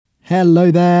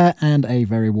Hello there, and a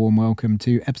very warm welcome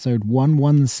to episode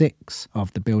 116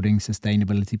 of the Building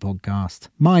Sustainability Podcast.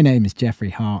 My name is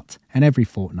Jeffrey Hart, and every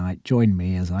fortnight join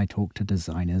me as I talk to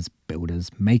designers, builders,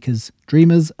 makers,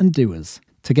 dreamers and doers.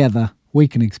 Together, we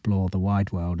can explore the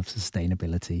wide world of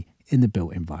sustainability in the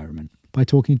built environment by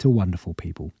talking to wonderful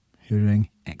people who are doing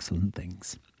excellent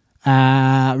things.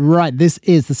 Right, this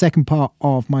is the second part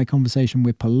of my conversation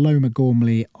with Paloma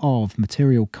Gormley of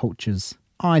Material Cultures.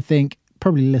 I think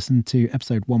probably listen to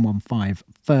episode 115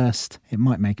 first. It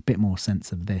might make a bit more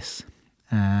sense of this.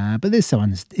 But this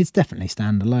one, it's definitely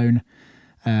standalone.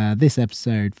 This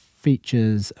episode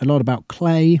features a lot about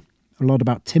clay, a lot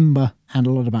about timber, and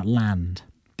a lot about land.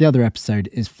 The other episode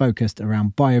is focused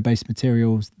around bio-based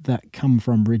materials that come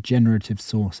from regenerative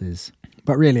sources.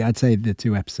 But really, I'd say the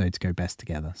two episodes go best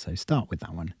together, so start with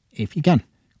that one if you can.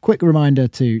 Quick reminder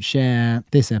to share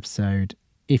this episode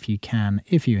if you can,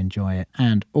 if you enjoy it,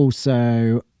 and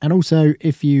also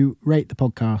if you rate the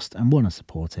podcast and want to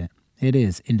support it. It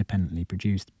is independently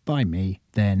produced by me.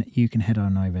 Then you can head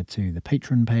on over to the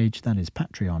Patreon page. That is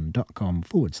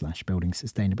patreon.com/building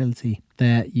sustainability.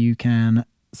 There you can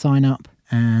sign up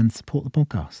and support the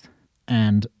podcast.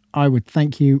 And I would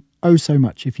thank you oh so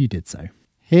much if you did so.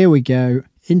 Here we go.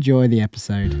 Enjoy the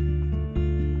episode.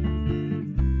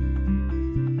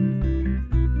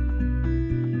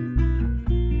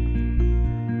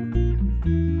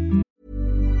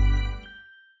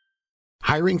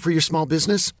 Hiring for your small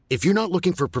business? If you're not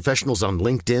looking for professionals on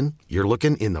LinkedIn, you're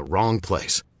looking in the wrong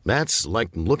place. That's like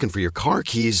looking for your car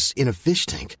keys in a fish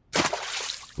tank.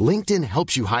 LinkedIn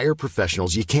helps you hire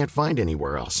professionals you can't find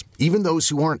anywhere else, even those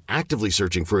who aren't actively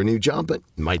searching for a new job but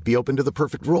might be open to the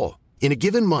perfect role. In a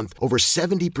given month, over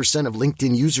 70% of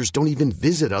LinkedIn users don't even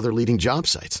visit other leading job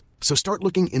sites. So start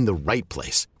looking in the right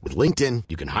place. With LinkedIn,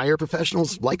 you can hire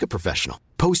professionals like a professional.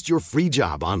 Post your free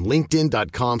job on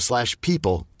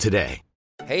linkedin.com/people today.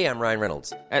 Hey, I'm Ryan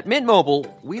Reynolds. At Mint Mobile,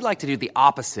 we like to do the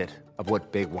opposite of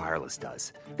what Big Wireless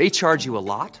does. They charge you a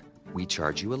lot, we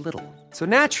charge you a little. So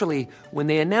naturally, when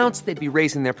they announced they'd be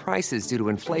raising their prices due to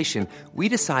inflation, we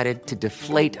decided to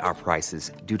deflate our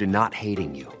prices due to not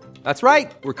hating you. That's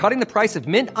right. We're cutting the price of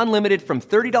Mint Unlimited from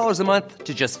 $30 a month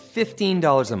to just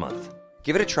 $15 a month.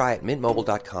 Give it a try at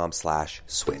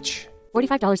mintmobile.com/switch.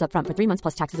 $45 up front for 3 months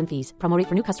plus taxes and fees. Promo rate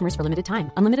for new customers for limited time.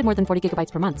 Unlimited more than 40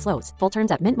 gigabytes per month slows. Full terms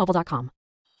at mintmobile.com.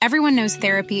 Everyone knows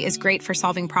therapy is great for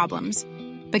solving problems.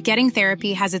 But getting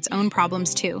therapy has its own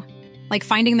problems too. Like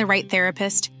finding the right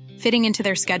therapist, fitting into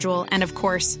their schedule, and of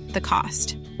course, the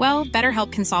cost. Well,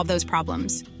 BetterHelp can solve those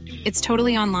problems. It's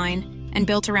totally online and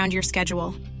built around your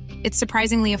schedule. It's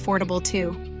surprisingly affordable,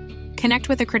 too. Connect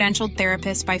with a credentialed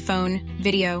therapist by phone,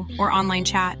 video, or online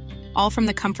chat, all from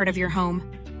the comfort of your home.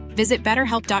 Visit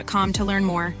BetterHelp.com to learn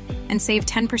more and save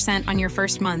 10% on your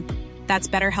first month. That's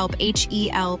BetterHelp,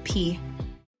 H-E-L-P.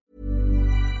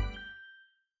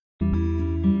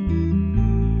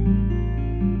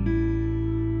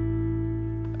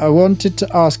 I wanted to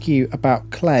ask you about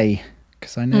clay,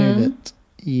 because I know that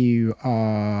you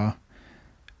are...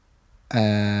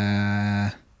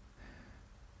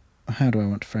 how do I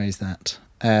want to phrase that?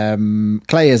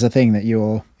 Clay is a thing that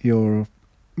you're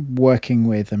working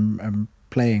with and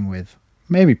playing with.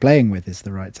 Maybe playing with is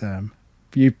the right term.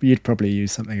 You'd probably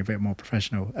use something a bit more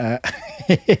professional.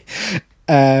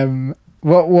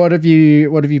 What have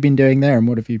you been doing there, and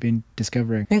what have you been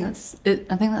discovering? I think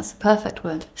that's the perfect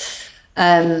word.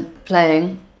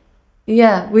 Playing.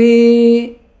 Yeah,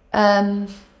 we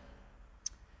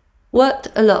worked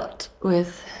a lot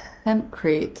with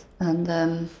hempcrete,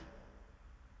 and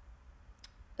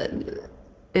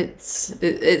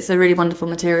it's a really wonderful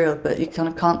material, but you kind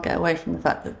of can't get away from the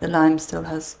fact that the lime still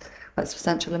has quite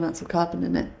substantial amounts of carbon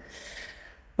in it,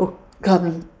 or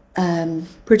carbon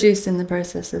produced in the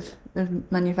process of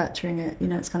manufacturing it. You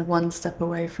know, it's kind of one step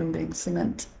away from being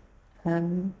cement.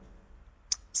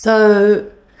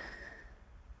 So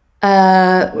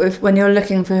when you're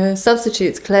looking for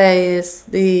substitutes, clay is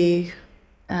the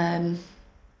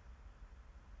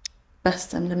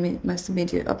best and the most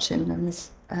immediate option, and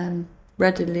is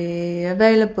readily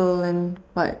available in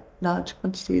quite large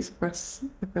quantities across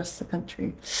the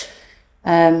country.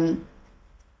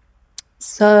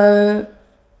 So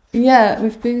yeah,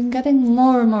 we've been getting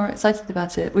more and more excited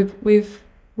about it. We've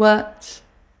worked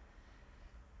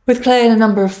with clay in a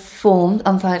number of forms,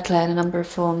 unfired clay in a number of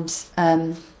forms,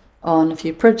 on a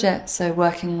few projects. So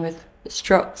working with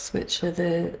strocks, which are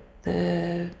the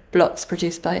blocks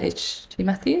produced by H.G.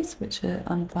 Matthews, which are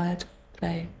unfired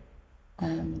clay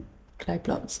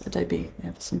blocks, adobe,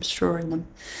 with some straw in them.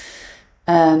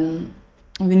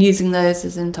 I've been using those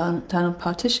as internal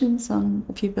partitions on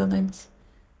a few buildings.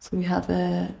 So we have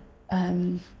a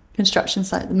construction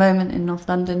site at the moment in North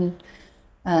London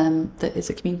that is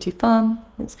a community farm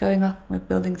that's going up. We're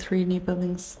building 3 new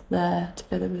buildings there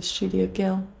together with Studio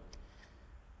Gill.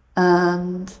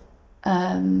 And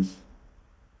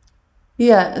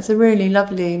it's a really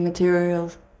lovely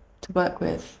material to work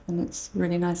with, and it's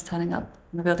really nice turning up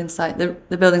on the building site.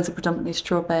 The buildings are predominantly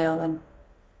straw bale,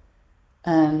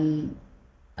 and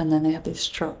then they have these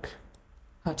strock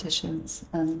partitions,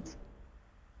 and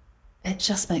it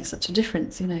just makes such a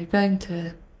difference, going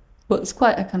to what's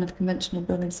quite a kind of conventional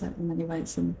building site in many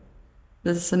ways, and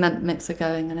there's a cement mixer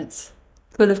going, and it's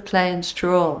full of clay and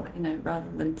straw, rather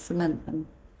than cement, and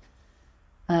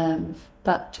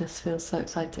that just feels so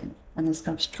exciting. And there's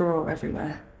kind of straw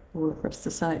everywhere, all across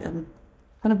the site, and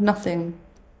kind of nothing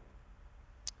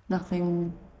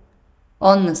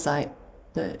on the site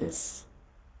that is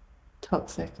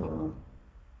toxic or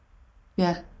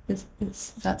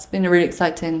that's been a really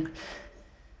exciting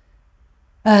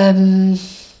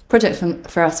project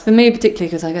for us, for me particularly,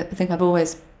 because I think I've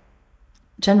always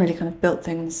generally kind of built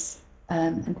things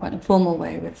in quite an informal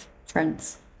way with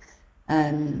friends.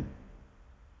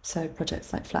 So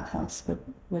projects like Flat House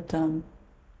were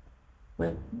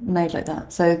made like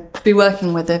that. So to be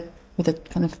working with a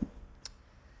kind of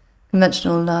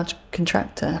conventional large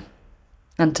contractor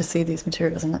and to see these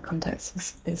materials in that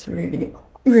context is really,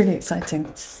 really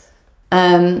exciting.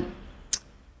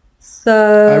 So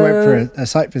I went for a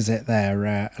site visit there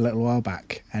a little while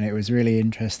back, and it was really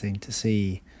interesting to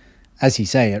see, as you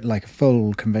say, like a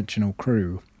full conventional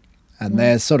crew, and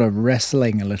they're sort of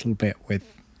wrestling a little bit with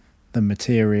the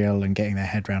material and getting their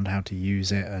head around how to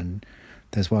use it. And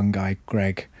there's one guy,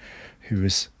 Greg, who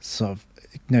is sort of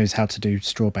knows how to do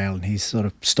straw bale, and he's sort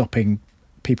of stopping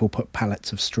people put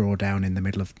pallets of straw down in the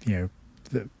middle of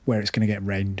where it's going to get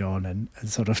rained on, and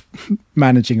sort of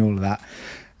managing all of that,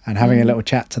 and having a little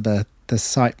chat to the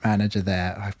site manager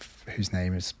there, whose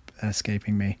name is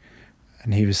escaping me,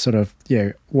 and he was sort of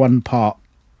one part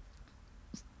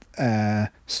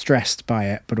stressed by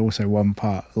it, but also one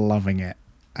part loving it.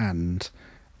 And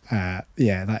that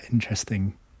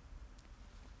interesting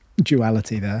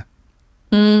duality there.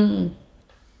 It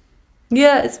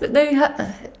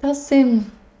does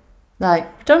seem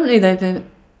like predominantly they've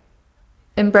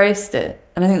embraced it,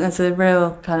 and I think there's a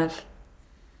real kind of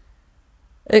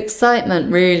excitement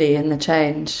really in the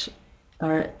change,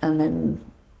 and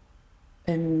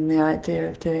in the idea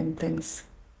of doing things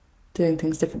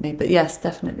differently. But yes,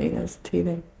 definitely there's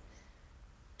teething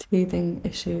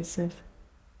issues of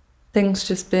things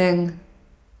just being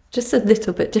just a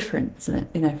little bit different,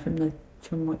 isn't it?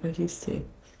 From what you're used to.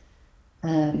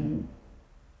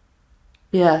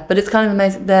 But it's kind of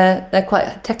amazing. They're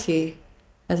quite techy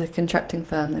as a contracting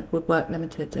firm. They're called Work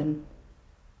Limited,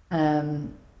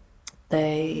 and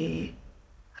they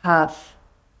have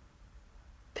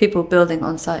people building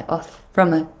on site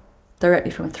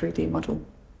directly from a 3D model.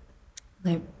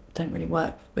 They don't really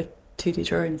work with 2D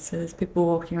drawings, so there's people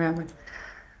walking around with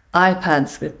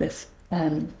iPads with this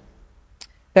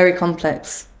very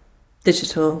complex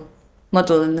digital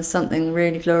model, and there's something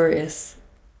really glorious,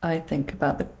 I think,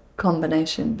 about the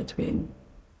combination between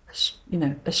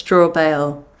a straw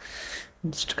bale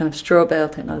and kind of straw bale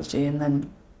technology, and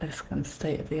then this kind of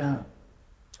state-of-the-art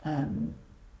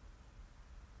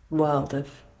world of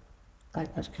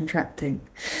iPad contracting,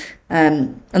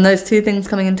 and those two things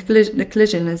coming into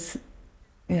collision is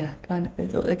kind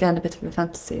of, again, a bit of a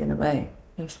fantasy in a way,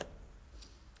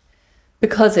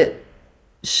 because it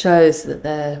shows that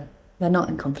they're not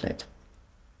in conflict.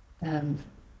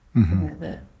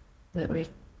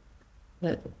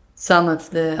 That some of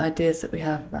the ideas that we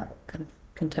have about kind of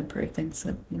contemporary things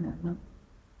are not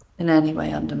in any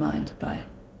way undermined by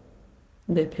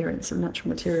the appearance of natural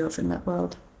materials in that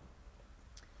world.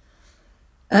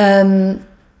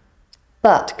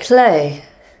 But clay,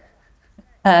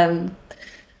 so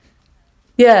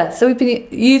we've been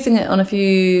using it on a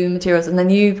few materials, and then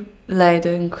you laid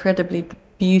an incredibly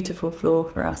beautiful floor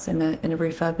for us in a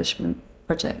refurbishment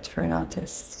project for an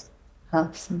artist's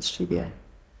house and studio,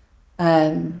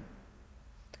 and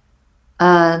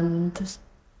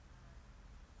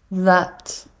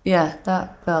that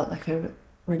felt like a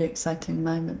really exciting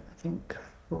moment, I think,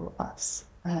 for us,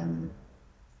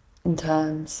 in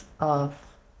terms of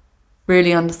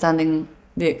really understanding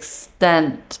the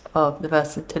extent of the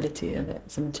versatility of it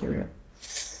as a material.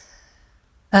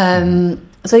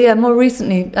 More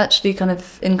recently, actually, kind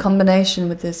of in combination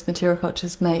with this Material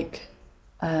Cultures Make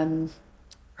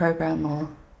program or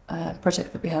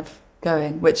project that we have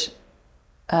going, which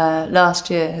last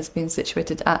year has been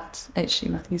situated at H.C.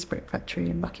 Matthews Brick Factory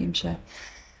in Buckinghamshire.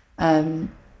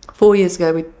 4 years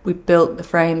ago, we built the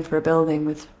frame for a building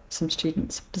with some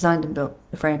students, designed and built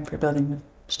the frame for a building with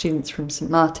students from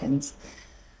St Martin's,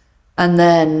 and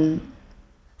then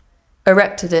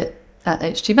erected it at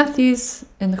H.G. Matthews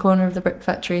in the corner of the brick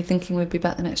factory, thinking we'd be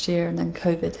back the next year, and then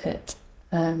COVID hit.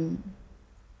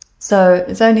 So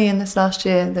it's only in this last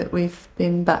year that we've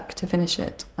been back to finish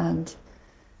it, and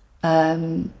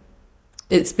it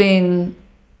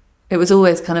was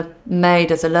always kind of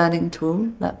made as a learning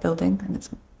tool, that building, and it's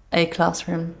a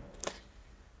classroom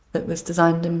that was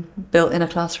designed and built in a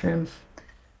classroom,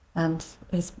 and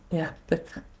has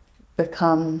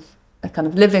become a kind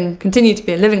of continue to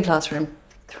be a living classroom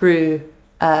through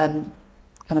kind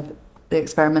of the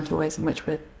experimental ways in which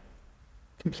we're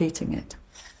completing it.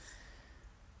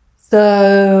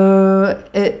 So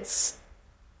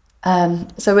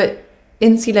we're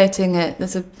insulating it.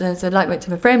 There's a lightweight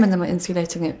timber frame, and then we're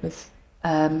insulating it with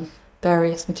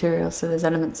various materials. So there's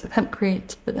elements of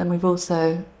hempcrete, but then we've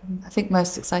also, I think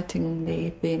most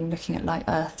excitingly, been looking at light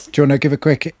earth. Do you want to give a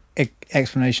quick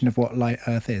explanation of what light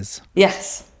earth is?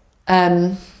 Yes.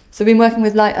 So we've been working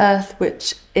with light earth,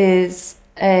 which is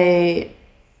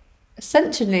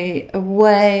essentially a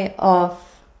way of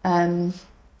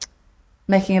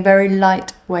making a very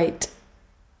lightweight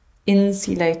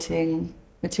insulating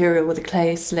material with a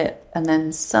clay slip and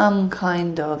then some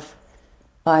kind of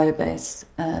bio-based,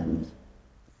 I'm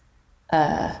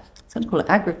going to call it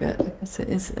aggregate, because it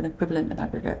is an equivalent of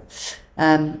aggregate.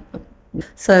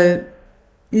 So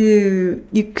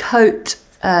you coat,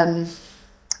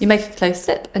 you make a clay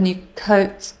slip and you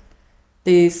coat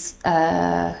these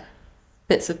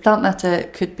bits of plant matter.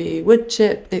 It could be wood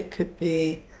chip, it could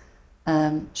be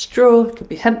straw, it could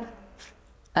be hemp,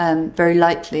 very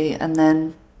lightly, and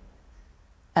then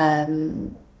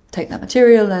take that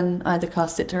material and either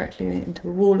cast it directly into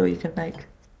a wall, or you can make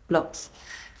blocks.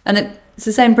 And it's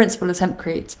the same principle as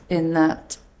hempcrete in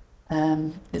that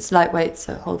it's lightweight,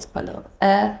 so it holds quite a lot of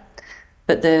air,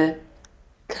 but the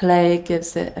clay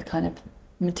gives it a kind of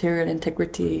material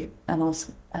integrity, and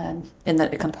also in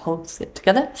that it kind of holds it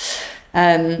together.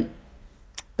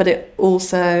 But it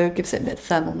also gives it a bit of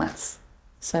thermal mass,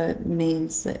 so it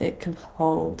means that it can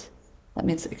hold. That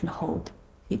means that it can hold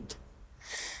heat,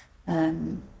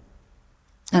 and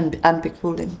be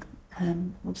cooling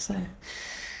also.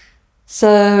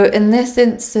 So in this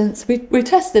instance, we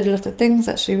tested a lot of things.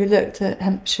 Actually, we looked at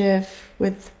hemp shiv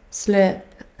with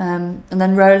slip, and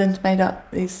then Roland made up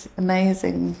these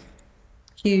amazing,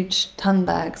 huge ton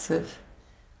bags of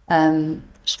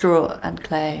straw and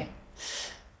clay,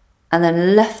 and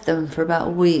then left them for about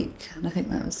a week. And I think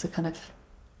that was the kind of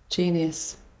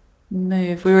genius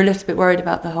move. We were a little bit worried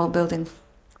about the whole building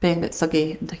being a bit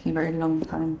soggy and taking a very long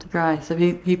time to dry. So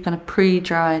he kind of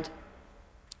pre-dried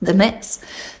the mix.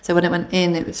 So when it went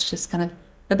in, it was just kind of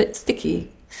a bit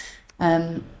sticky,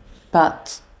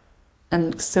 but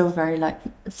still very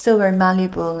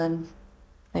malleable and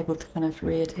able to kind of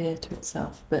re-adhere to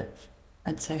itself. But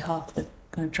I'd say half the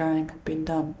kind of drying had been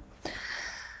done.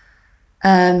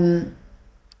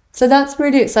 So that's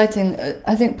really exciting.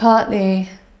 I think partly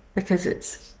because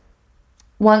it's,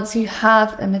 once you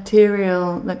have a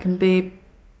material that can be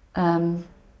kind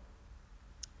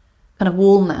of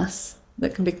wall mass,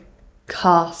 that can be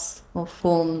cast or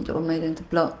formed or made into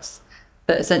blocks,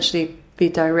 but essentially be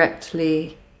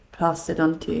directly plastered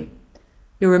onto,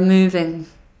 you're removing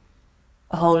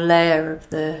a whole layer of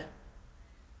the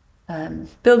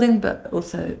building, but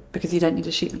also because you don't need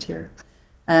a sheet material,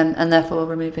 and therefore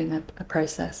removing a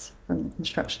process from the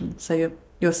construction. So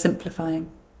you're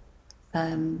simplifying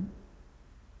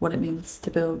what it means to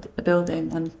build a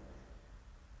building, and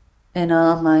in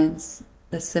our minds,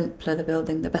 the simpler the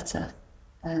building, the better,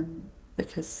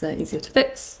 because they're easier to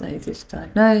fix, they're easier to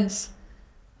diagnose,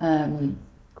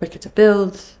 quicker to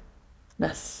build,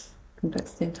 less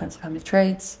complexity in terms of how many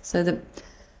trades. So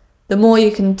the more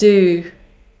you can do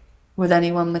with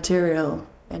any one material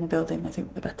in a building, I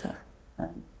think the better.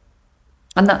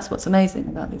 And that's what's amazing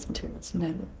about these materials,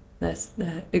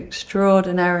 they're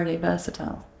extraordinarily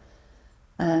versatile.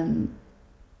 That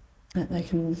they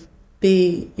can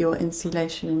be your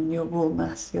insulation, your wall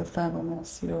mass, your thermal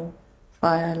mass, your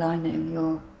fire lining,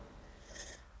 your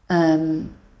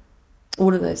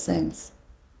all of those things.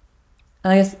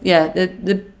 And I guess,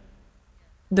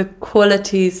 the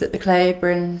qualities that the clay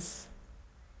brings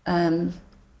to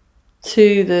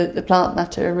the plant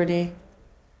matter are really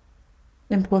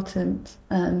important,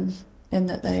 in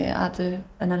that they add an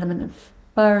element of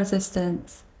fire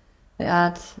resistance. They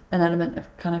add an element of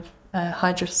kind of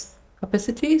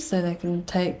hydrophobicity, so they can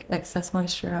take excess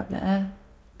moisture out of the air.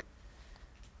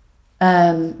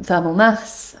 Thermal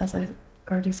mass, as I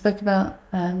already spoke about,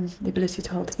 the ability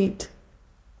to hold heat.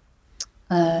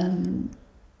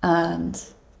 and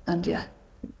yeah,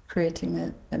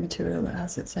 creating a material that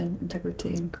has its own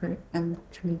integrity and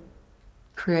can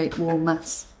create warm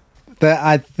mass.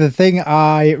 The thing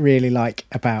I really like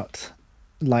about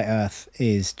Light Earth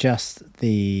is just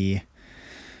you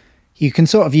can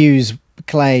sort of use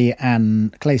clay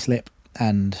slip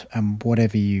and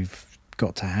whatever you've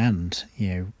got to hand.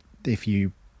 If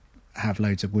you have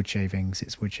loads of wood shavings,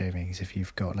 it's wood shavings. If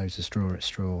you've got loads of straw, it's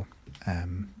straw.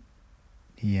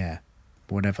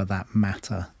 Whatever that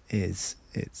matter is,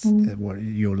 it's what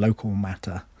your local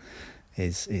matter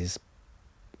is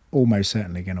almost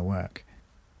certainly going to work.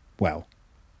 Well,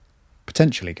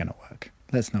 potentially going to work.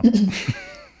 Let's not.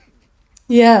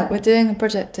 Yeah, we're doing a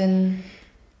project in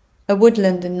a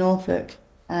woodland in Norfolk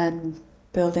and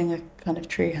building a kind of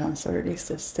tree house, or at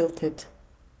least a stilted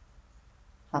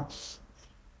house,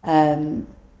 in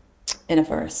a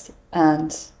forest,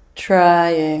 and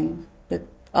trying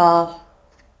our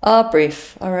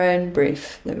own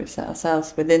brief that we've set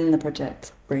ourselves within the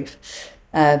project brief,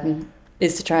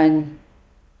 is to try and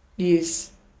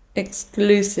use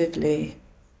exclusively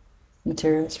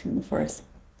materials from the forest,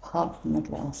 apart from the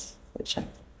glass, which I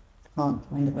can't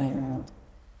find a way around.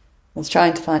 I was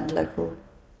trying to find local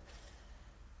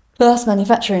glass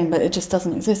manufacturing, but it just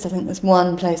doesn't exist. I think there's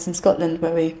one place in Scotland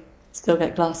where we still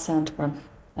get glass sand from,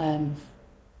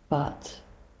 but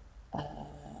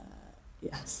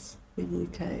yes, the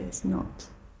UK is not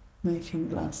making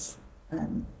glass at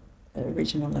a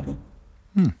regional level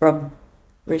from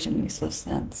regionally sourced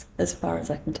sands, as far as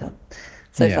I can tell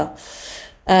so far.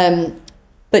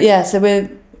 But yeah, so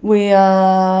we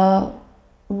are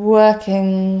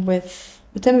working with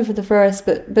the timber for the forest,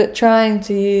 but trying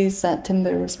to use that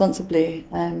timber responsibly,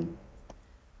 and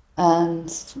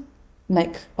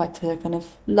make quite a kind of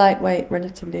lightweight,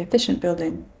 relatively efficient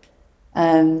building,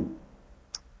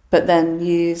 but then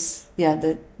use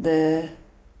the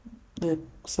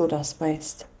sawdust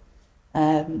waste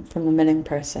from the milling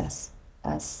process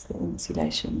as the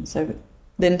insulation. So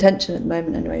the intention at the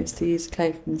moment anyway is to use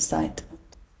clay from the site,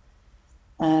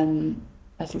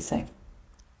 as you say,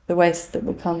 the waste that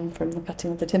will come from the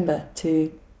cutting of the timber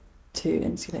to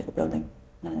insulate the building,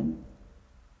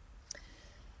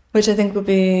 which I think will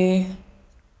be,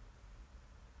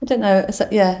 I don't know,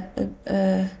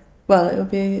 well, it will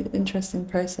be an interesting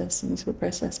process, an useful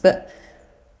process. But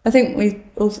I think we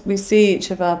see each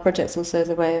of our projects also as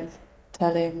a way of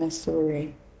telling a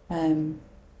story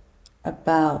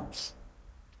about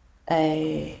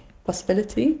a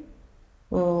possibility,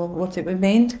 or what it would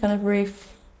mean to kind of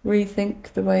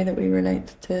rethink the way that we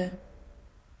relate to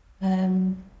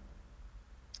our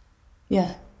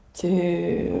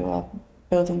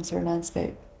buildings or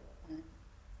landscape.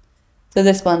 So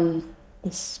this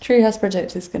treehouse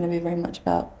project is going to be very much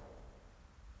about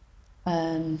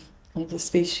kind of the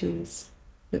species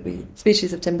of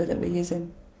timber that we're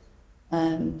using,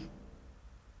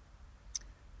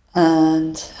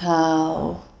 and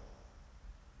how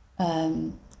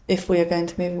if we are going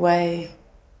to move away,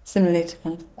 similarly to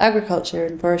kind of agriculture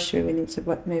and forestry, we need to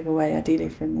move away ideally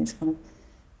from these kind of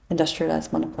industrialised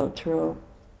monocultural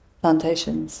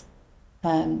plantations,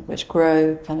 which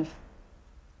grow kind of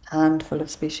a handful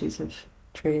of species of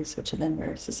trees, which are then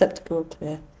very susceptible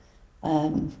to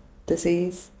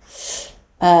disease.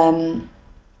 Then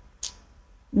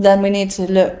we need to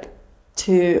look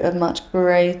to a much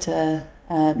greater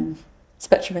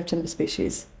spectrum of timber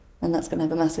species, and that's going to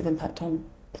have a massive impact on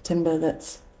the timber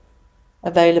that's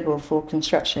available for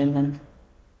construction.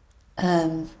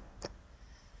 And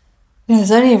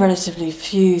there's only a relatively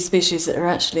few species that are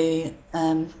actually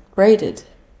graded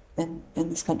in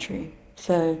this country.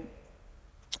 So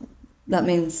that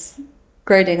means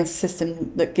grading is a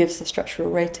system that gives a structural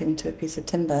rating to a piece of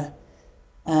timber,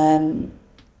 and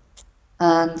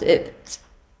it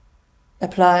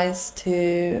applies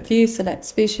to a few select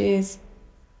species,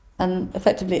 and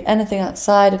effectively anything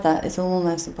outside of that is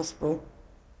almost impossible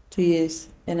to use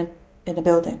in a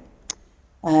building,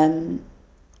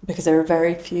 because there are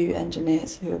very few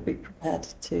engineers who will be prepared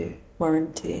to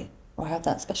warranty or have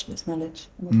that specialist knowledge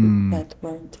and will be prepared to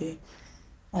warranty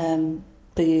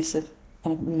the use of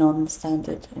kind of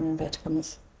non-standard, in inverted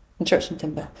commas, construction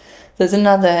timber. So there's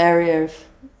another area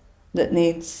that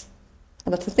needs a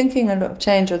lot of thinking, a lot of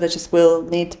change, or there just will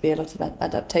need to be a lot of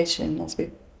adaptation as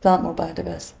we plant more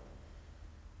biodiverse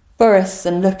forests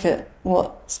and look at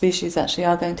what species actually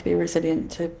are going to be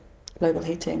resilient to global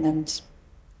heating and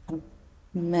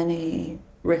many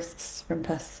risks from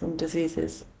pests and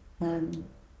diseases.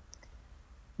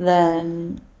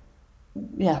 Then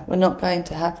we're not going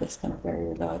to have this kind of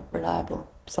very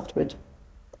reliable softwood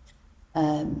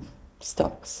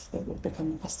stocks that we've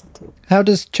become accustomed to. How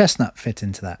does chestnut fit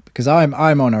into that? Because I'm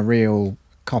on a real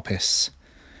coppice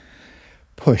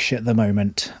push at the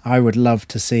moment. I would love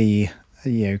to see,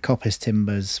 coppice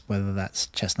timbers, whether that's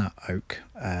chestnut, oak,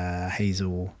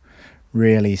 hazel,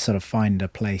 really sort of find a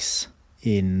place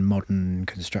in modern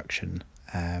construction.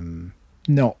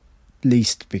 Not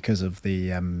least because of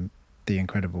the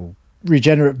incredible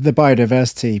the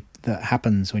biodiversity that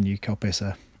happens when you coppice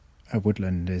a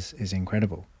woodland is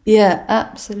incredible. Yeah,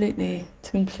 absolutely.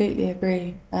 Completely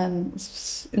agree.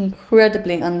 It's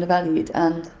incredibly undervalued,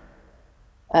 and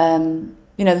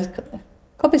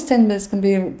coppice timbers can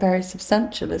be very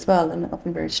substantial as well, and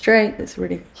often very straight. It's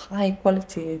really high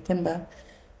quality timber.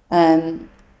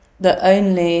 That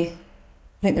only,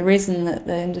 I think the reason that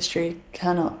the industry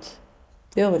cannot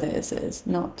deal with it is it's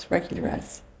not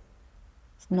regularised.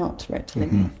 It's not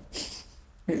rectilinear.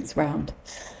 It's round.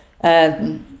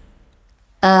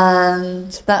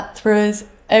 And that throws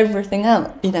everything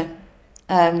out, in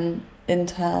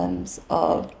terms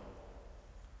of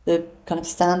the kind of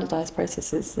standardised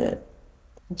processes that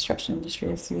the construction industry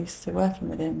is used to working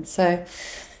within. So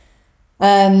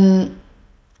I'm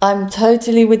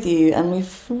totally with you, and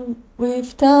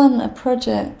we've done a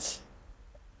project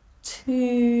 2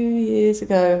 years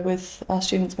ago with our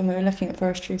students when we were looking at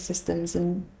forestry systems,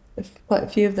 and quite a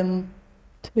few of them,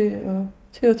 two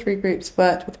or three groups,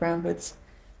 worked with roundwoods,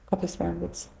 coppice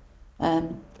roundwoods,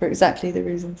 for exactly the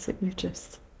reasons that you've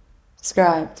just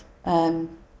described.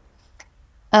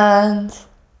 And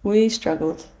we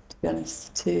struggled, to be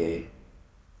honest, to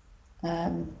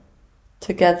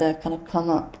together kind of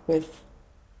come up with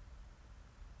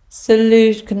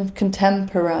kind of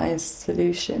contemporised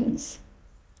solutions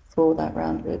for that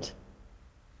roundwood.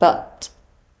 But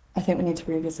I think we need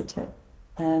to revisit it,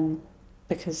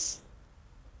 because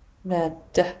there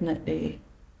definitely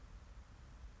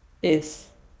is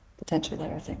potential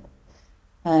there, I think.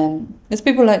 There's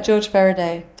people like George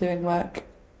Faraday doing work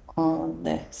on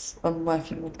this, on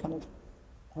working with kind of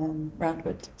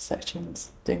roundwood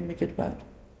sections, doing really good work.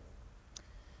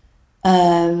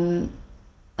 And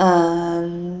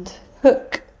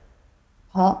Hook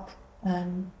Park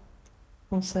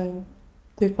also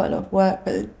do quite a lot of work,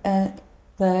 but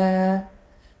the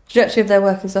trajectory of their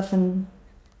work is often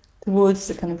towards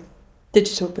the kind of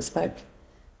digital bespoke,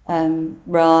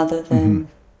 rather than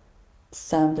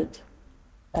standard,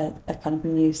 a kind of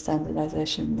new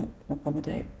standardisation that can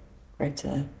accommodate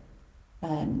greater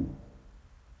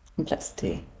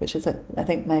complexity, which is, I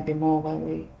think, maybe more where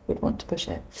we would want to push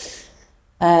it.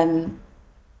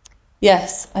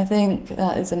 Yes, I think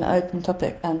that is an open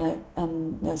topic, and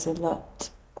there's a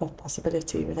lot of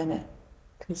possibility within it,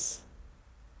 because,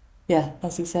 yeah,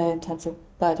 as you say, in terms of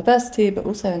biodiversity, but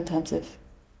also in terms of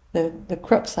the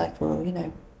crop cycle,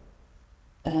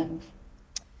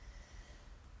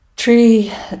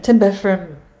 timber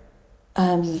from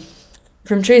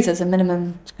trees, there's a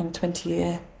minimum kind of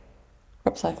 20-year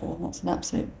crop cycle, and that's an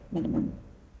absolute minimum.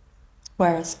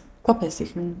 Whereas coppice, you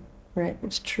can create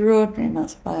extraordinary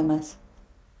amounts of biomass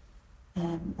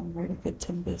and really good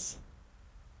timbers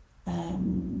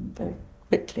very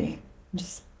quickly.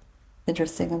 Just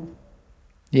interesting. I'm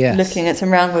looking at some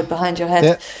roundwood behind your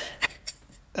head.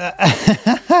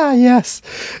 Yeah. Yes.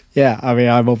 Yeah, I mean,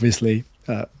 I'm obviously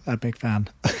a big fan.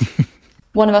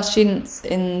 One of our students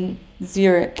in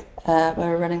Zurich, where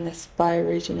we're running this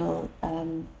bioregional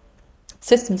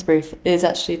systems brief, is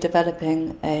actually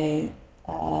developing a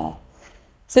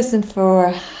system for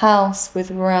a house with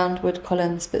roundwood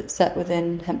columns but set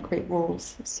within hempcrete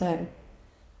walls. So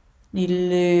you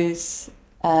lose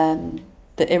the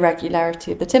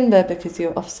irregularity of the timber because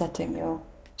you're offsetting your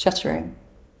shuttering.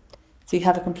 So you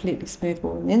have a completely smooth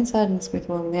wall on the inside and a smooth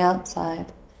wall on the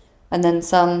outside, and then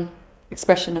some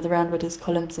expression of the roundwood as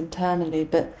columns internally,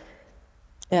 but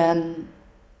that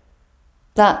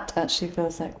actually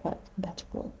feels like quite a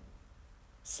compatible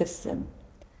system,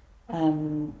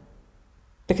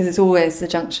 because it's always the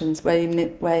junctions where you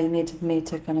need to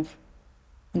meet a kind of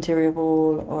interior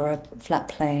wall or a flat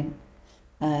plane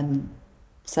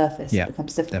surface. It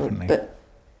becomes difficult. Definitely. But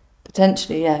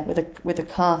potentially, with a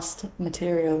cast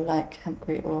material like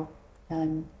hempcrete or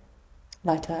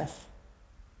light earth,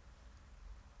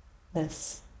 the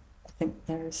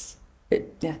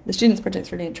students'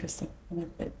 project's really interesting,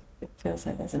 and it feels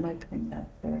like there's an opening there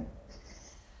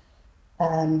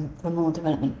for more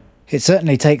development. It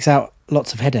certainly takes out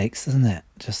lots of headaches, doesn't it?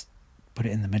 Just put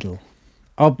it in the middle.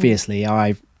 Obviously,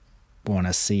 I want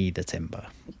to see the timber,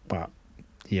 but,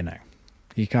 you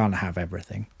can't have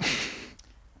everything. I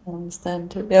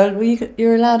understand. Well,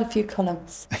 you're allowed a few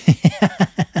columns.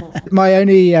 My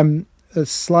only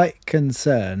slight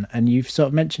concern, and you've sort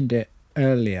of mentioned it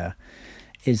earlier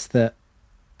is that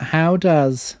how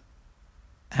does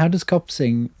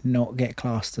coppicing not get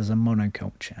classed as a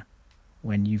monoculture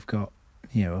when you've got,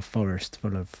 a forest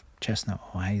full of chestnut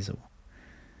or hazel?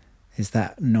 Is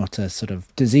that not a sort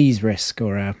of disease risk,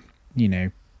 or a,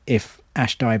 if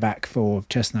ash dieback for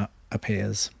chestnut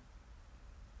appears,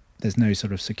 there's no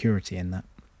sort of security in that?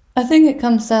 I think it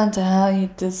comes down to how you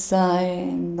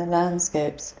design the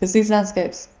landscapes, because these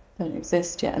landscapes don't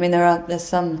exist yet. I mean, there's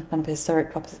some kind of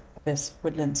historic coppice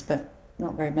woodlands, but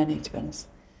not very many, to be honest.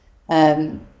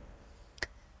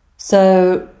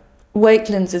 So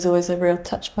Wakelands is always a real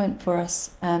touch point for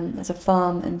us. There's a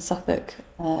farm in Suffolk,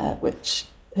 which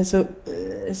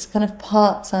is kind of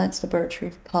part science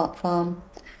laboratory, part farm,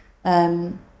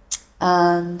 and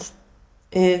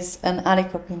is an alley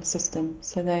cropping system.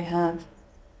 So they have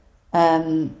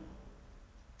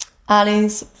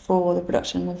alleys for the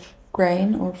production of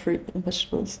grain or fruit and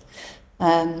vegetables,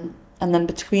 and then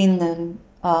between them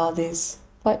are these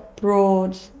quite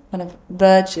broad kind of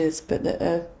verges, but that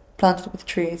are planted with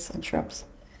trees and shrubs,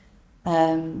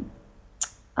 and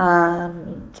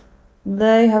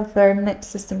they have very mixed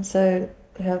systems. So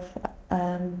they have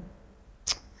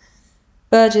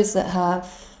verges that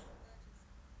have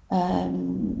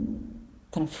kind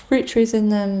of fruit trees in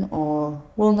them, or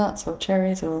walnuts or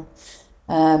cherries, or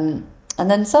and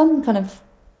then some kind of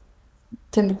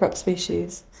timber crop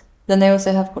species. Then they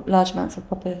also have large amounts of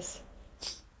coppice,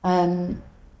 and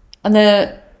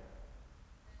they're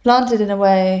planted in a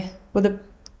way where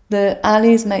the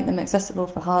alleys make them accessible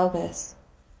for harvest,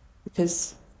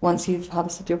 because once you've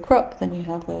harvested your crop, then you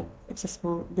have an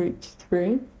accessible route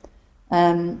through.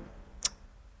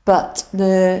 But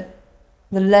the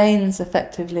lanes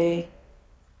effectively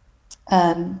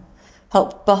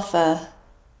help buffer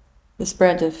the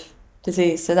spread of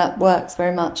disease. So that works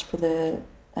very much for the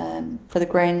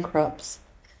grain crops.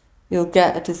 You'll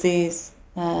get a disease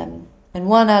in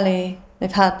one alley.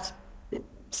 They've had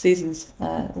seasons,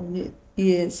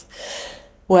 years,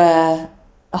 where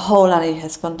a whole alley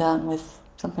has gone down with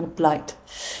some kind of blight,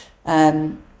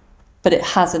 but it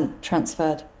hasn't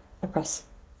transferred across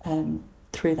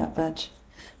through that verge.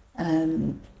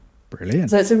 Brilliant.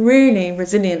 So it's a really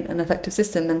resilient and effective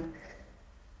system. And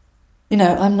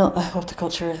I'm not a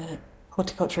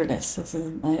horticulturalist, this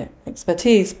isn't my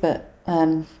expertise, but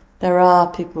there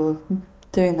are people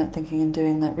doing that thinking and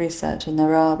doing that research, and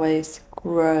there are ways to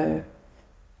grow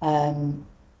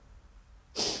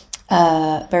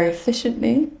very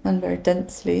efficiently and very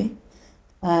densely,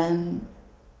 but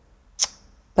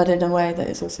in a way that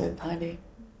is also highly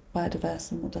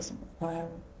biodiverse and that doesn't require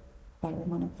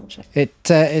monoculture.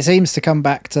 It seems to come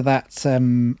back to that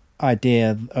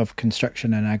idea of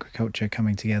construction and agriculture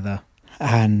coming together,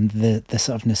 and the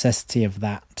sort of necessity of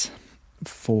that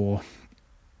for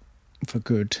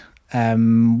good.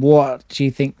 What do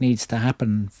you think needs to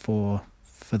happen for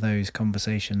those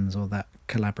conversations or that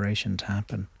collaboration to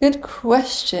happen? Good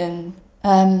question.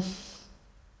 I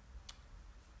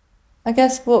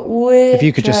guess what if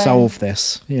you could just solve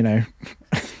this,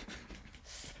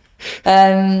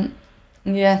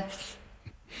 Yes,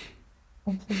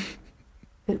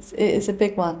 it is a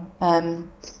big one. I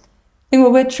think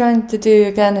what we're trying to do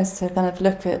again is to kind of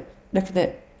look at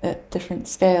it at different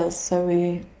scales. So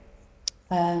we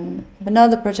have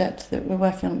another project that we're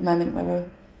working on at the moment where we're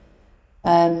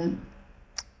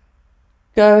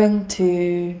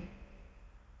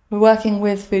we're working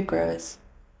with food growers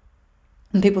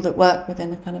and people that work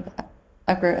within a kind of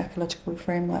agroecological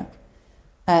framework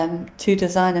to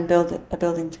design and build a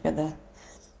building together.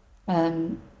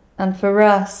 And for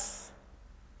us,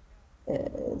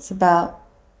 it's about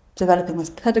developing this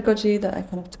pedagogy that I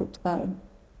kind of talked about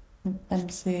in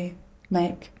MC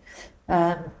Make.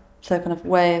 So kind of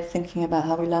way of thinking about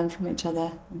how we learn from each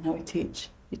other and how we teach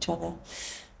each other.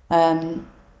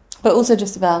 But also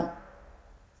just about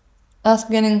us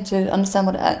beginning to understand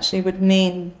what it actually would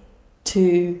mean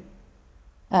to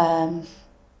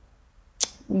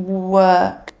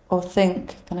work or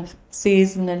think kind of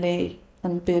seasonally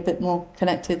and be a bit more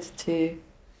connected to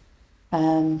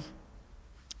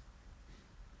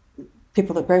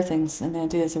people that grow things and the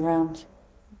ideas around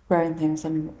growing things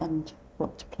and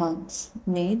what plants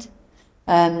need.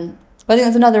 But I think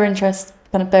there's another interest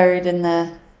kind of buried in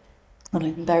there, not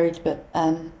even buried, but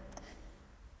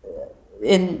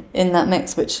in that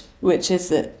mix, which is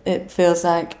that it feels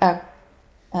like kind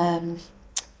of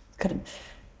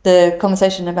the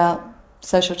conversation about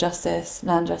social justice,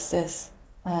 land justice,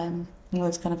 all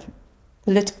those kind of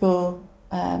political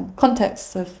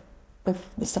contexts of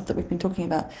the stuff that we've been talking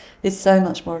about is so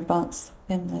much more advanced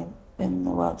in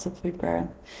the worlds of food growing.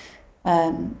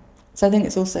 So I think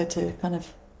it's also to kind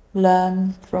of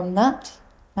learn from that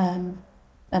and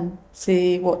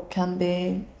see what can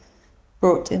be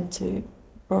brought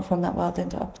from that world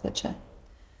into architecture.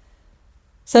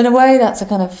 So in a way, that's a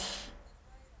kind of,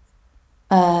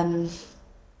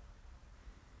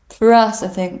 for us, I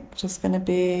think, just going to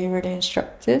be a really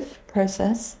instructive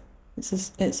process. It's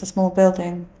a small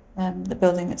building. The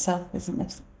building itself isn't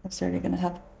necessarily going to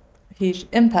have a huge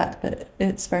impact, but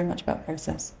it's very much about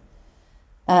process.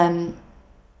 On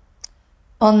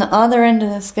the other end of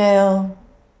the scale,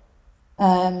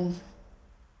 I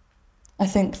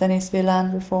think there needs to be a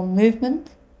land reform movement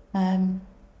and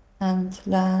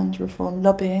land reform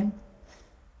lobbying.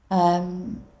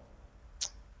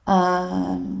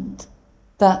 And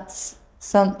that's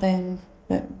something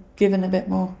that, given a bit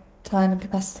more time and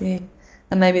capacity,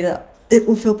 and maybe that it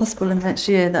will feel possible in the next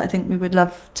year, that I think we would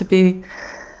love to be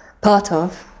part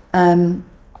of.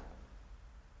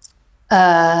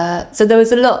 So there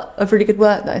was a lot of really good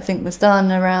work that I think was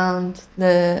done around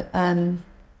the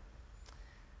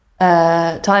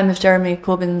time of Jeremy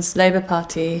Corbyn's Labour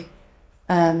Party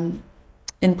in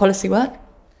policy work,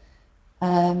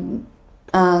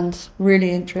 and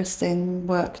really interesting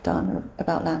work done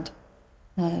about land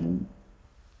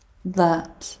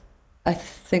that I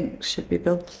think should be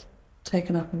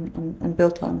taken up and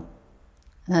built on.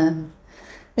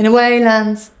 In a way,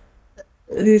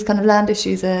 these kind of land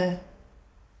issues are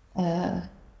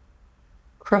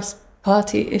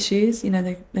cross-party issues.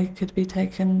 They could be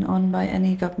taken on by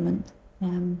any government,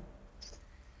 and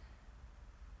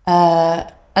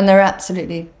they're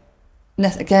absolutely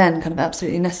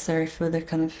absolutely necessary for the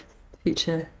kind of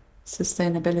future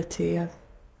sustainability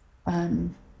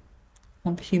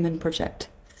of human project.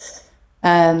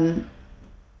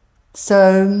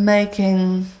 So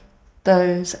making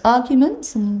those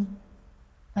arguments and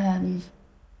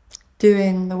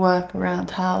doing the work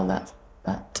around how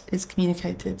that is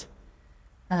communicated,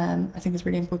 I think is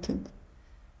really important.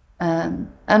 And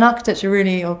architecture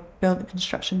really, or building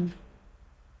construction,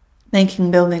 making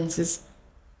buildings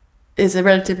is a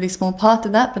relatively small part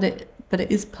of that, but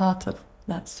it is part of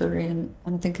that story, and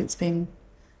I think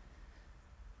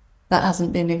that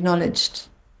hasn't been acknowledged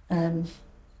for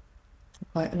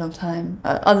quite a long time,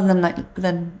 other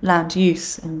than land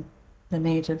use and the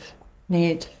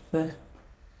need for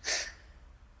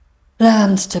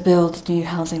land to build new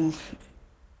housing,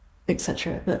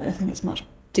 etc. But I think it's a much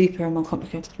deeper and more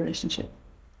complicated relationship,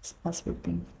 as we've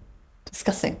been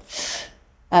discussing.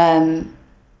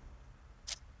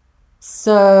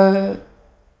 So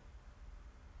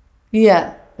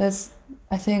yeah,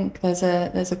 I think there's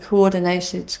a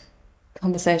coordinated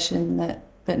conversation that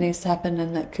needs to happen,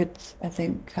 and that could, I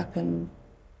think, happen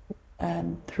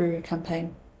through a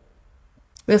campaign.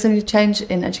 We also need to change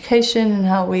in education and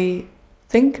how we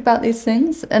think about these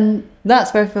things, and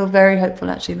that's where I feel very hopeful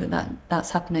actually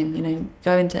that's happening.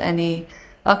 Go into any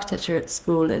architecture at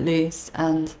school at least,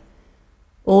 and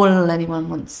all anyone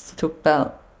wants to talk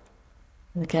about,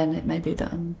 and again, it may be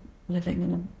that I'm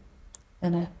living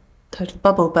in a total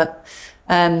bubble, but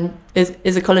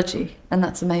is ecology, and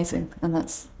that's amazing, and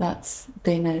that's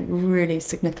been a really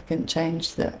significant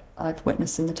change that I've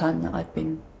witnessed in the time that I've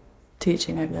been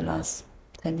teaching over the last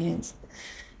 10 years.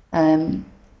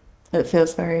 It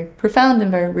feels very profound and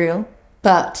very real.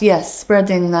 But yes,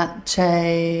 spreading that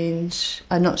change,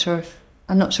 I'm not sure if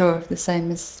the same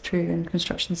is true in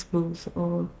construction schools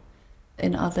or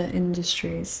in other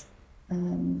industries.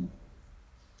 And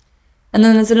then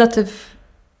there's a lot of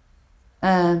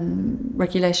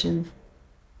regulation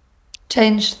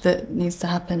change that needs to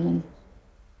happen, and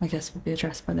I guess will be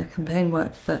addressed by the campaign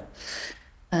work. But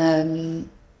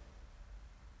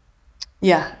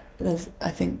yeah,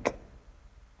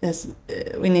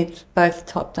 we need both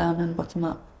top-down and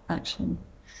bottom-up action.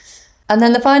 And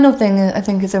then the final thing I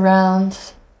think is around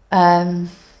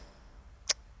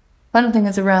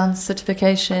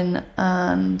certification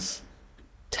and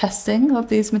testing of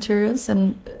these materials.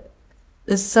 And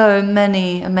there's so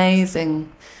many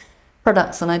amazing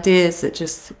products and ideas that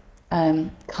just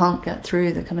can't get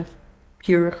through the kind of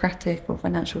bureaucratic or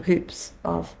financial hoops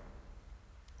of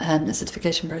the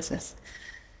certification process.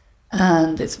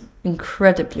 And it's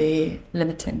incredibly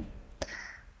limiting.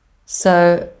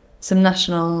 So some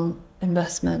national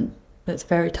investment that's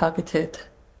very targeted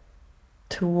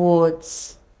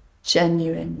towards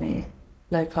genuinely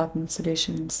low carbon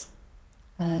solutions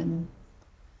and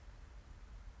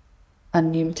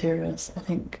new materials, I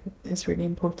think, is really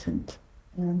important.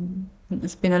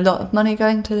 There's been a lot of money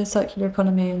going to the circular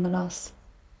economy in the last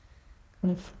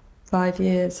kind of 5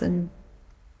 years, and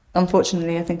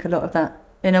unfortunately I think a lot of that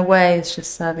in a way is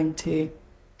just serving to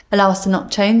allow us to not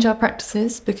change our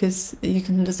practices, because you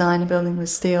can design a building with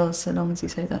steel so long as you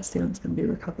say that steel is going to be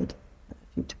recovered at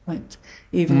a future point,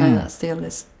 even though that steel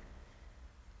is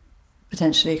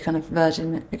potentially kind of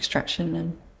virgin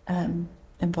extraction and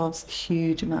involves a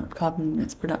huge amount of carbon in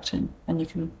its production, and you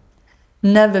can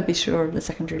never be sure of the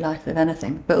secondary life of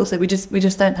anything. But also we just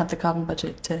don't have the carbon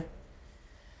budget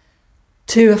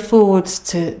to afford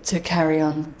to carry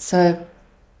on. So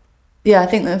yeah, I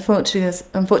think that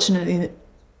unfortunately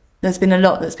there's been a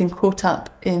lot that's been caught up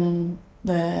in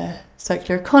the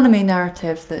circular economy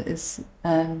narrative that is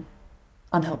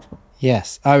unhelpful.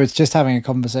 Yes, I was just having a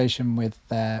conversation with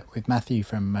Matthew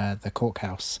from the Cork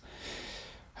House,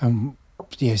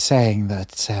 saying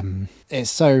that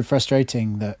it's so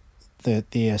frustrating that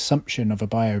the assumption of a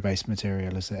bio-based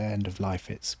material is at the end of life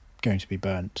it's going to be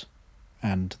burnt,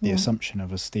 and the assumption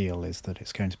of a steel is that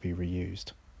it's going to be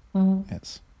reused.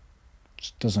 It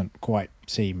just doesn't quite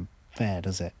seem fair,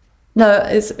 does it? No,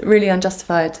 it's really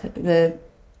unjustified.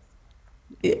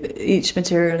 Each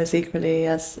material is equally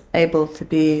as able to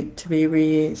be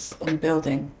reused in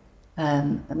building,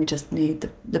 and we just need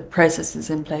the processes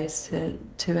in place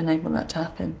to enable that to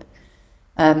happen.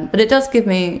 But it does give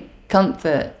me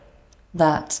comfort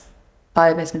that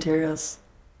bio-based materials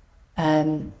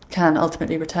can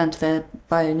ultimately return to their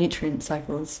bionutrient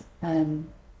cycles, and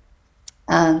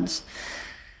it's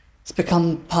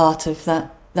become part of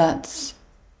that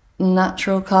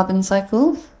natural carbon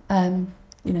cycle,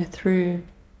 through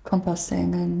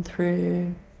composting and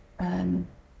through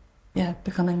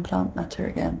becoming plant matter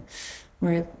again,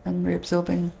 and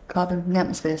reabsorbing carbon from the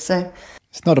atmosphere. So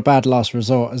it's not a bad last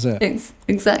resort, is it?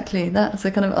 Exactly. That's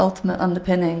a kind of ultimate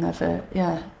underpinning of a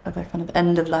kind of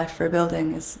end of life for a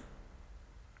building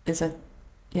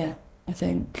I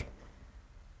think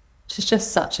it's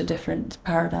just such a different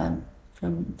paradigm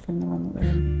from the one that we're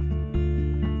in.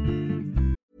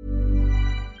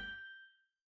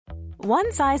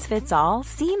 One size fits all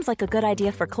seems like a good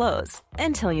idea for clothes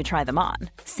until you try them on.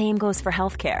 Same goes for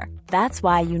healthcare. That's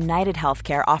why United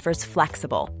Healthcare offers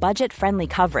flexible, budget-friendly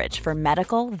coverage for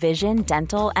medical, vision,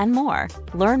 dental, and more.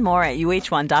 Learn more at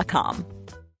uh1.com.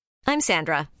 I'm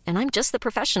Sandra, and I'm just the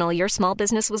professional your small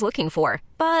business was looking for.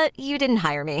 But you didn't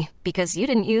hire me because you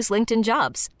didn't use LinkedIn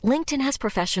Jobs. LinkedIn has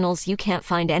professionals you can't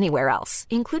find anywhere else,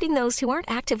 including those who aren't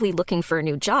actively looking for a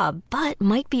new job, but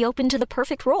might be open to the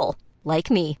perfect role, like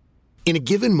me. In a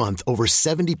given month, over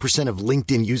 70% of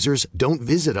LinkedIn users don't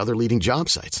visit other leading job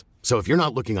sites. So if you're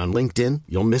not looking on LinkedIn,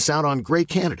 you'll miss out on great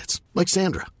candidates like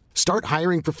Sandra. Start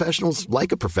hiring professionals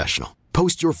like a professional.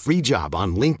 Post your free job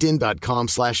on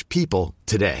linkedin.com/people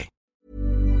today.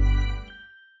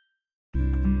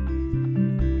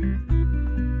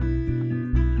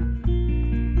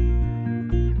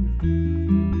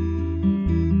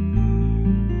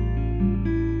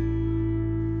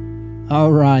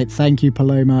 All right, thank you,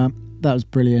 Paloma. That was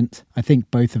brilliant. I think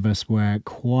both of us were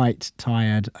quite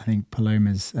tired. I think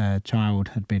Paloma's child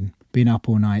had been up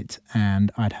all night,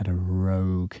 and I'd had a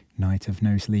rogue night of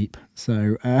no sleep.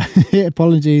 So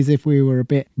apologies if we were a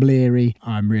bit bleary.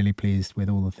 I'm really pleased with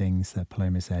all the things that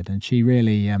Paloma said, and she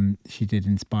really she did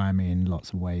inspire me in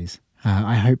lots of ways.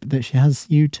 I hope that she has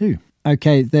you too.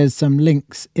 Okay, there's some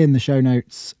links in the show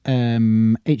notes.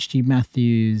 H.G.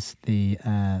 Matthews, the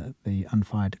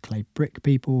unfired clay brick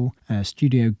people,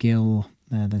 Studio Gill.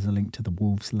 There's a link to the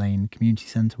Wolves Lane Community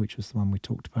Centre, which was the one we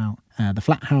talked about. The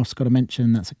Flat House, got to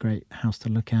mention, that's a great house to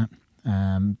look at.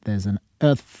 There's an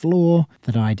earth floor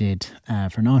that I did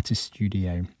for an artist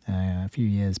studio a few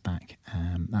years back.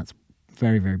 That's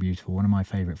very, very beautiful. One of my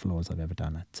favourite floors I've ever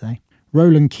done, I'd say.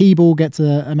 Roland Keeble gets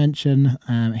a mention.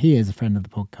 He is a friend of the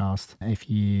podcast. If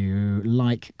you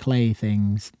like clay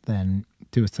things, then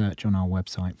do a search on our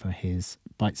website for his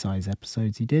bite-sized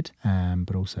episodes he did.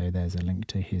 But also there's a link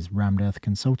to his Rammed Earth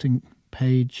Consulting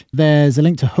page. There's a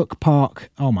link to Hook Park.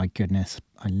 Oh my goodness,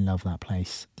 I love that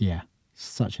place. Yeah,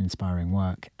 such inspiring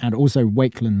work. And also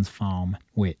Wakelands Farm,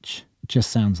 which just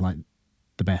sounds like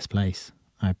the best place.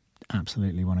 I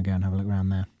absolutely want to go and have a look around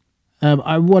there.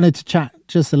 I wanted to chat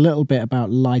just a little bit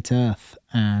about light earth,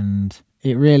 and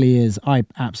it really is, I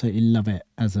absolutely love it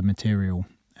as a material.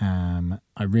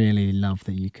 I really love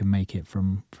that you can make it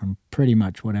from pretty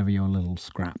much whatever your little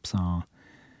scraps are,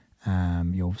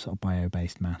 your sort of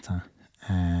bio-based matter,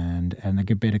 and a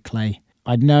good bit of clay.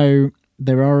 I know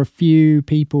there are a few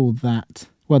people that,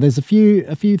 well, there's a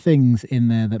few things in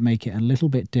there that make it a little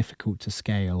bit difficult to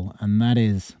scale, and that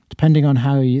is, depending on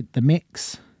how the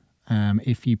mix,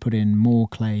 if you put in more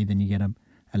clay, then you get a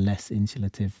less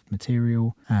insulative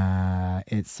material.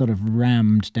 It's sort of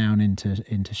rammed down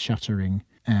into shuttering.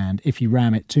 And if you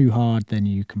ram it too hard, then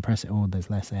you compress it all, there's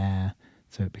less air.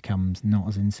 so it becomes not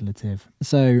as insulative.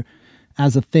 So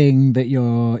as a thing that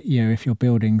if you're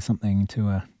building something to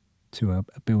a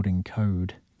building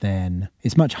code, then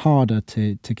it's much harder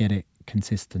to get it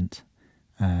consistent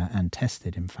and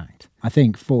tested, in fact. I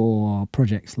think for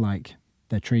projects like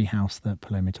the treehouse that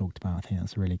Paloma talked about, I think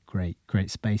that's a really great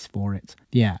space for it.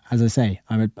 Yeah, as I say,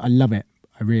 I love it.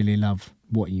 I really love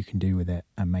what you can do with it,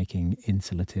 and making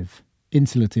insulative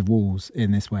walls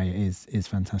in this way is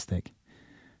fantastic.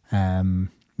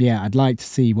 I'd like to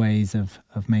see ways of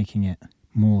making it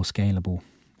more scalable.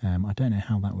 I don't know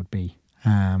how that would be,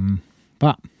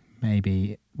 but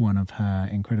maybe one of her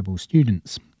incredible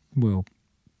students will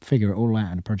figure it all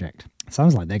out in a project.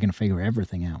 Sounds like they're going to figure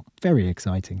everything out. Very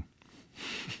exciting.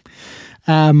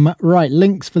 Right,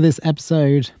 links for this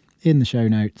episode in the show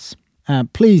notes.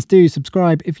 Please do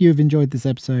subscribe if you have enjoyed this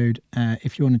episode.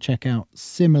 If you want to check out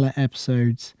similar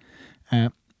episodes,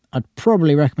 I'd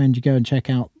probably recommend you go and check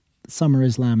out Summer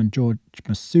Islam and George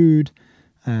Massoud.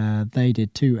 They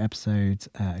did 2 episodes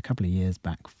a couple of years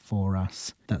back for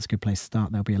us. That's a good place to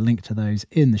start. There'll be a link to those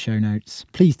in the show notes.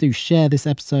 Please do share this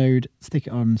episode, stick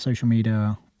it on social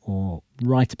media, or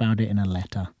write about it in a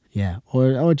letter. Yeah,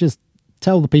 or just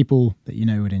tell the people that you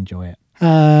know would enjoy it.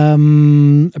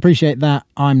 Appreciate that.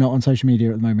 I'm not on social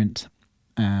media at the moment,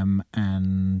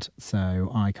 and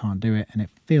so I can't do it, and it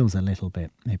feels a little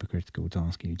bit hypocritical to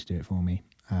ask you to do it for me,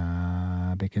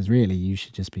 because really you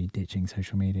should just be ditching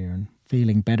social media and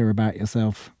feeling better about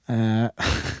yourself. I've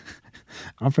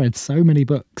read so many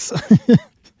books.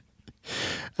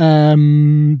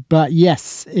 But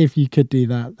yes, if you could do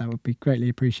that, that would be greatly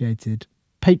appreciated.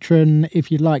 Patron,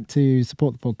 if you'd like to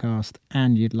support the podcast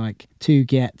and you'd like to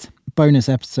get bonus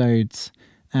episodes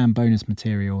and bonus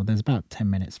material, there's about 10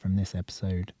 minutes from this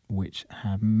episode which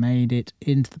have made it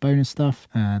into the bonus stuff,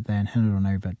 then head on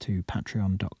over to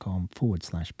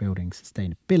patreon.com/building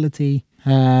sustainability.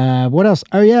 What else?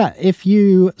 Oh yeah, if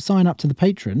you sign up to the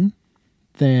Patron,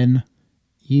 then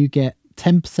you get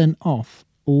 10% off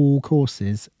all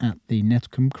courses at the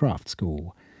Nettlecombe Craft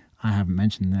School. I haven't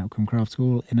mentioned the Nettlecombe Craft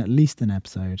School in at least an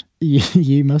episode.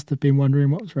 You must have been wondering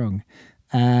what was wrong.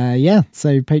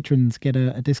 So patrons get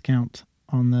a discount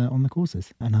on the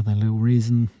courses. Another little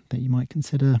reason that you might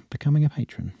consider becoming a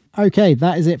patron. Okay,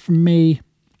 that is it from me.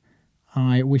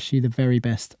 I wish you the very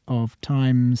best of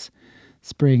times.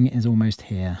 Spring is almost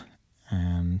here,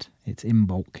 and it's in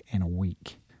bulk in a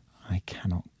week. I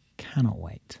cannot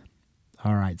wait.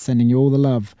 All right, sending you all the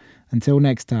love. Until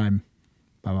next time,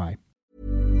 bye-bye.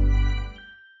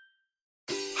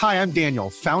 Hi, I'm Daniel,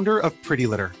 founder of Pretty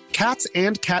Litter. Cats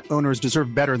and cat owners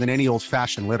deserve better than any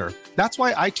old-fashioned litter. That's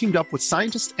why I teamed up with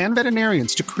scientists and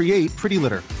veterinarians to create Pretty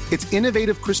Litter. Its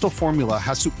innovative crystal formula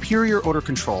has superior odor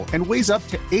control and weighs up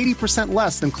to 80%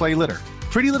 less than clay litter.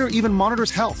 Pretty Litter even monitors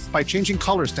health by changing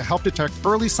colors to help detect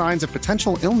early signs of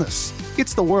potential illness.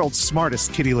 It's the world's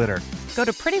smartest kitty litter. Go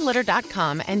to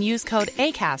prettylitter.com and use code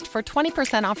ACAST for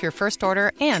 20% off your first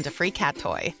order and a free cat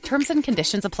toy. Terms and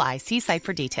conditions apply. See site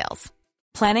for details.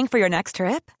 Planning for your next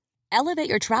trip? Elevate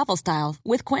your travel style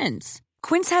with Quince.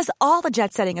 Quince has all the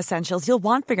jet-setting essentials you'll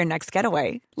want for your next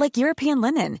getaway, like European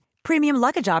linen, premium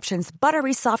luggage options,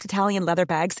 buttery soft Italian leather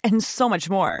bags, and so much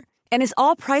more. And is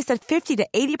all priced at 50 to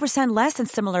 80% less than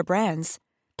similar brands.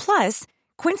 Plus,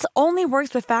 Quince only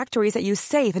works with factories that use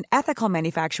safe and ethical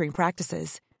manufacturing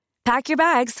practices. Pack your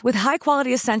bags with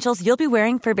high-quality essentials you'll be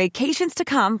wearing for vacations to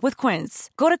come with Quince.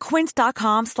 Go to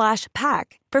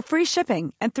quince.com/pack for free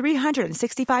shipping and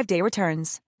 365-day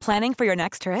returns. Planning for your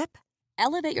next trip?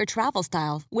 Elevate your travel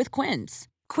style with Quince.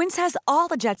 Quince has all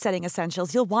the jet-setting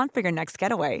essentials you'll want for your next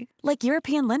getaway, like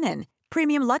European linen,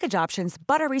 premium luggage options,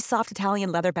 buttery soft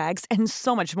Italian leather bags, and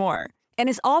so much more. And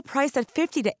is all priced at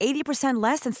 50 to 80%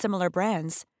 less than similar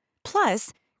brands.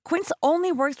 Plus, Quince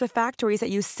only works with factories that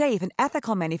use safe and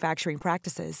ethical manufacturing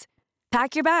practices.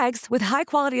 Pack your bags with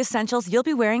high-quality essentials you'll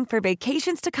be wearing for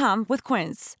vacations to come with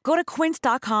Quince. Go to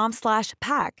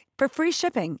quince.com/pack for free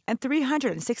shipping and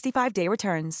 365-day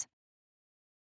returns.